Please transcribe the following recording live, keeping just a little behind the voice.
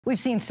We've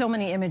seen so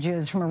many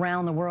images from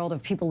around the world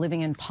of people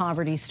living in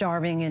poverty,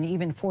 starving, and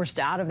even forced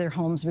out of their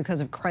homes because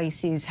of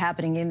crises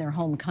happening in their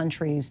home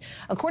countries.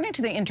 According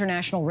to the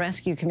International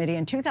Rescue Committee,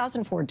 in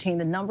 2014,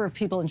 the number of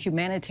people in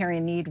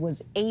humanitarian need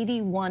was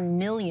 81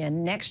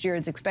 million. Next year,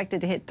 it's expected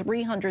to hit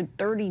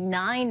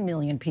 339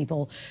 million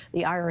people.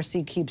 The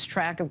IRC keeps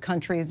track of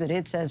countries that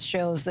it says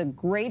shows the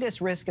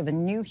greatest risk of a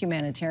new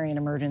humanitarian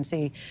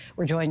emergency.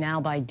 We're joined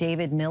now by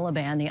David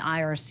Miliband, the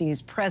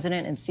IRC's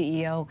president and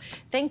CEO.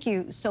 Thank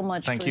you so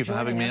much. Thank you for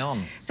having me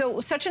on. So,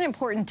 such an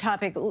important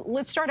topic.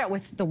 Let's start out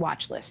with the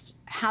watch list,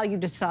 how you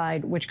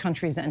decide which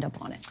countries end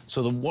up on it.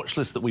 So the watch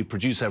list that we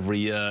produce every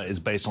year is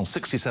based on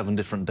 67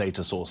 different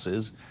data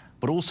sources,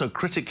 but also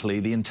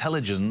critically the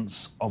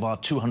intelligence of our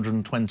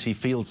 220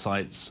 field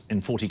sites in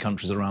 40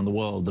 countries around the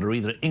world that are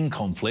either in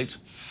conflict,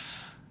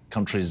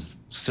 countries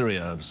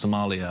Syria,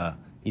 Somalia,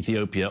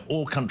 Ethiopia,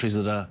 or countries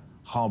that are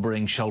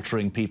harboring,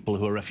 sheltering people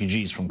who are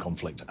refugees from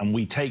conflict. And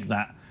we take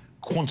that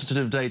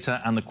quantitative data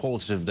and the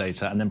qualitative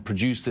data and then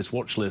produce this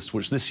watch list,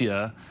 which this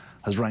year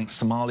has ranked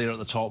Somalia at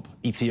the top,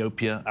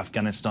 Ethiopia,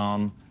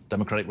 Afghanistan,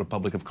 Democratic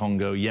Republic of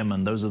Congo,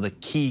 Yemen. Those are the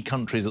key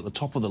countries at the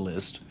top of the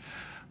list.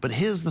 But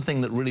here's the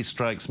thing that really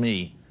strikes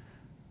me.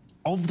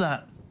 Of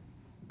that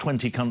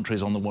 20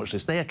 countries on the watch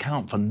list, they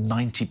account for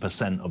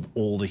 90% of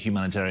all the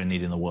humanitarian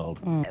need in the world.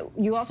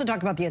 You also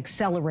talked about the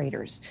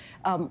accelerators.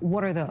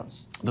 What are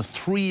those? The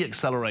three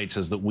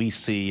accelerators that we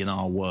see in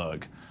our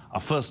work are,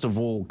 first of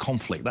all,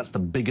 conflict. That's the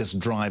biggest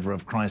driver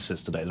of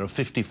crisis today. There are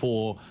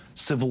 54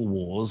 civil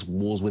wars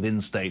within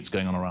states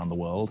going on around the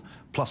world,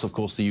 plus, of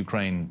course, the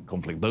Ukraine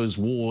conflict. Those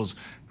wars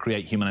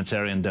create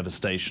humanitarian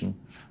devastation.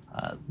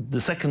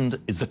 The second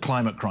is the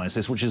climate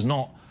crisis, which is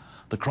not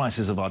the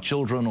crisis of our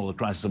children or the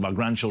crisis of our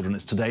grandchildren.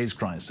 It's today's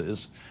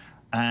crisis.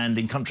 And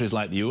in countries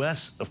like the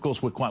US, of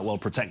course, we're quite well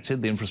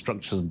protected. The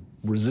infrastructure's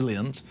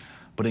resilient.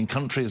 But in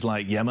countries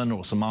like Yemen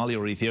or Somalia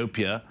or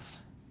Ethiopia,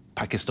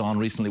 Pakistan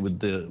recently with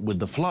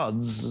the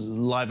floods,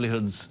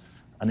 livelihoods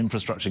and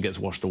infrastructure gets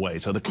washed away.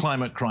 So the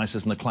climate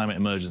crisis and the climate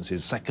emergency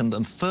is second.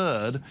 And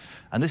third,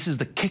 and this is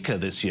the kicker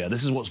this year,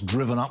 this is what's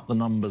driven up the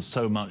numbers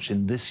so much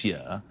in this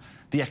year,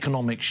 the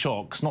economic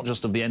shocks, not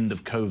just of the end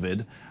of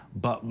COVID,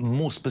 but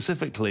more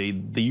specifically,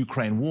 the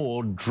Ukraine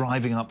war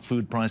driving up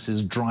food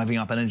prices, driving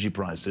up energy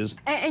prices.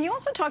 And you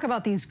also talk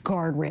about these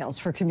guardrails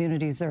for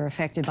communities that are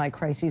affected by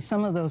crises.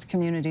 Some of those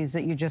communities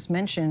that you just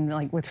mentioned,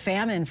 like with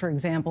famine, for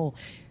example,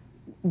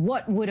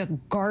 what would a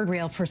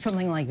guardrail for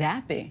something like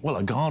that be? Well,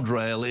 a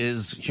guardrail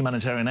is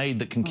humanitarian aid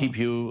that can keep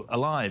you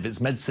alive.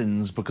 It's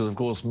medicines because, of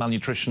course,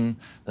 malnutrition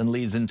then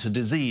leads into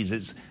disease.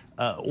 It's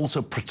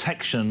also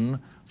protection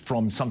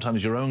from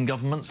sometimes your own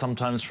government,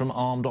 sometimes from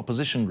armed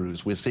opposition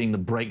groups. We're seeing the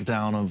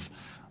breakdown of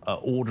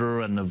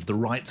order and of the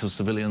rights of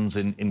civilians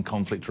in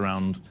conflict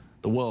around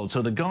the world.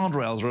 So the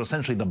guardrails are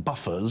essentially the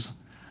buffers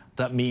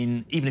that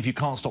mean even if you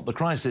can't stop the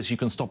crisis, you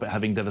can stop it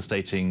having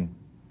devastating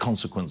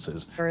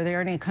consequences. Are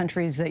there any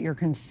countries that you're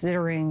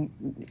considering,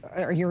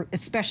 or you're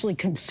especially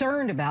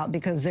concerned about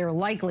because they're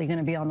likely going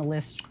to be on the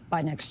list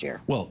by next year?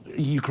 Well,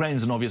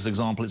 Ukraine's an obvious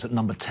example. It's at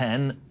number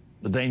 10.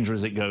 The danger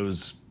is it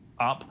goes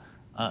up.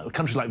 A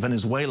country like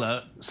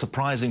Venezuela,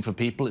 surprising for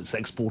people, it's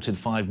exported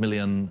 5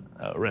 million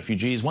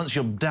refugees. Once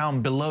you're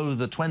down below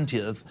the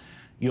 20th,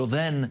 you're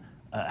then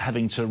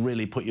having to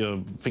really put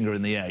your finger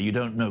in the air. You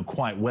don't know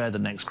quite where the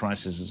next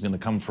crisis is going to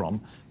come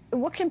from.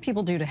 What can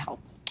people do to help?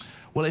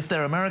 Well, if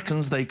they're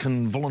Americans, they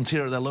can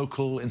volunteer at their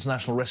local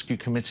International Rescue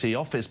Committee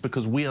office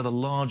because we are the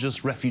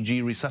largest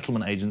refugee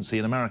resettlement agency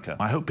in America.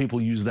 I hope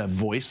people use their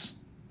voice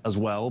as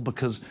well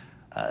because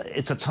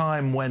it's a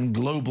time when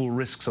global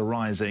risks are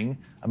rising.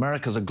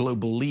 America's a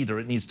global leader.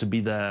 It needs to be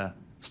there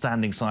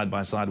standing side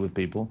by side with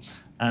people.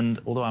 And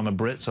although I'm a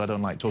Brit, so I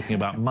don't like talking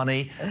about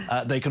money,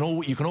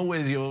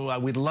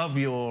 we'd love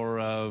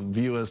your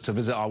viewers to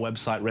visit our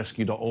website,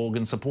 rescue.org,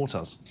 and support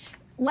us.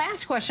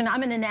 Last question.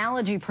 I'm an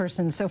analogy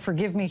person, so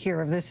forgive me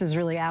here if this is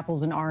really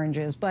apples and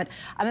oranges, but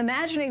I'm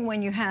imagining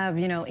when you have,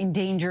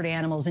 endangered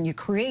animals and you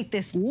create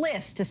this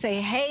list to say,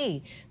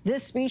 hey,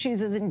 this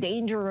species is in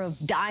danger of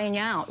dying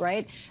out,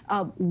 right?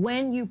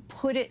 When you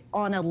put it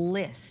on a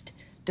list,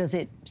 does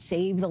it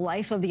save the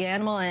life of the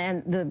animal?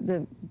 And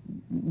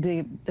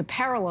the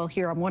parallel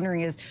here, I'm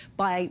wondering, is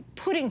by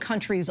putting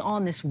countries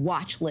on this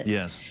watch list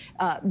yes.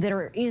 That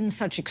are in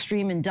such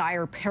extreme and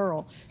dire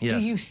peril, yes.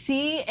 do you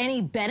see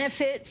any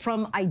benefit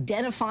from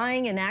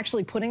identifying and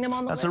actually putting them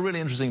on the list? That's a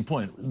really interesting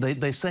point.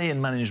 They say in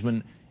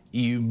management,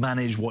 you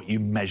manage what you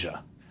measure.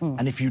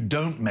 And if you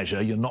don't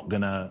measure, you're not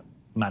going to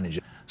manage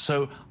it.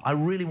 So I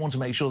really want to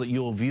make sure that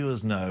your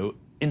viewers know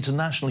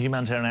international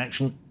humanitarian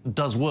action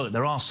does work.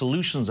 There are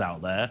solutions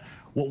out there.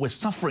 What we're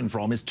suffering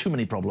from is too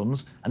many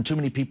problems and too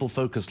many people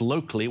focused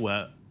locally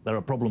where there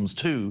are problems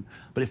too.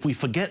 But if we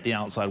forget the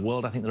outside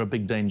world, I think there are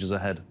big dangers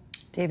ahead.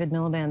 David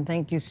Miliband,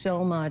 thank you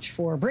so much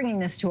for bringing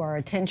this to our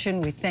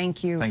attention. We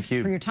thank you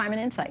for your time and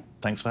insight.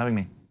 Thanks for having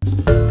me.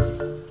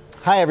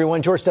 Hi,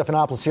 everyone. George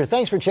Stephanopoulos here.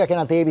 Thanks for checking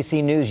out the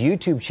ABC News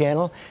YouTube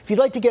channel. If you'd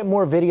like to get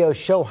more videos,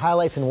 show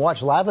highlights, and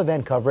watch live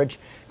event coverage,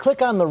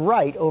 click on the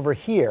right over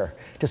here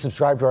to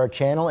subscribe to our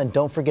channel. And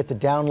don't forget to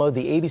download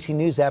the ABC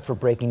News app for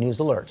breaking news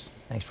alerts.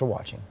 Thanks for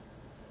watching.